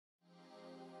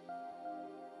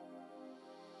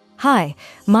Hi,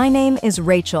 my name is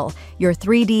Rachel, your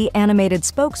 3D animated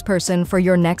spokesperson for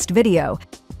your next video.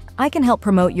 I can help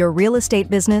promote your real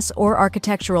estate business or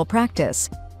architectural practice.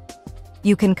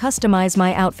 You can customize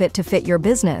my outfit to fit your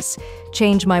business,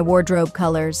 change my wardrobe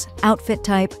colors, outfit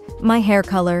type, my hair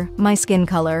color, my skin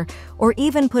color, or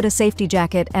even put a safety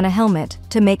jacket and a helmet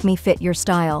to make me fit your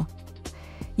style.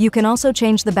 You can also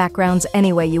change the backgrounds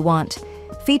any way you want.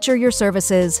 Feature your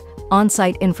services,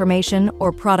 on-site information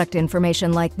or product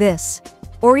information like this,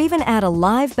 or even add a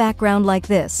live background like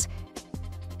this.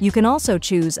 You can also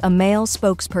choose a male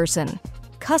spokesperson.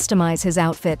 Customize his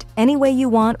outfit any way you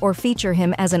want or feature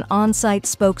him as an on-site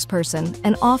spokesperson,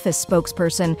 an office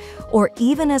spokesperson, or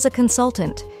even as a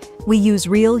consultant. We use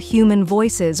real human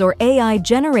voices or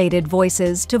AI-generated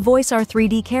voices to voice our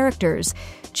 3D characters.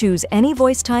 Choose any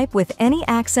voice type with any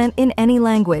accent in any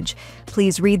language.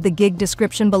 Please read the gig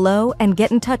description below and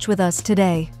get in touch with us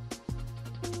today.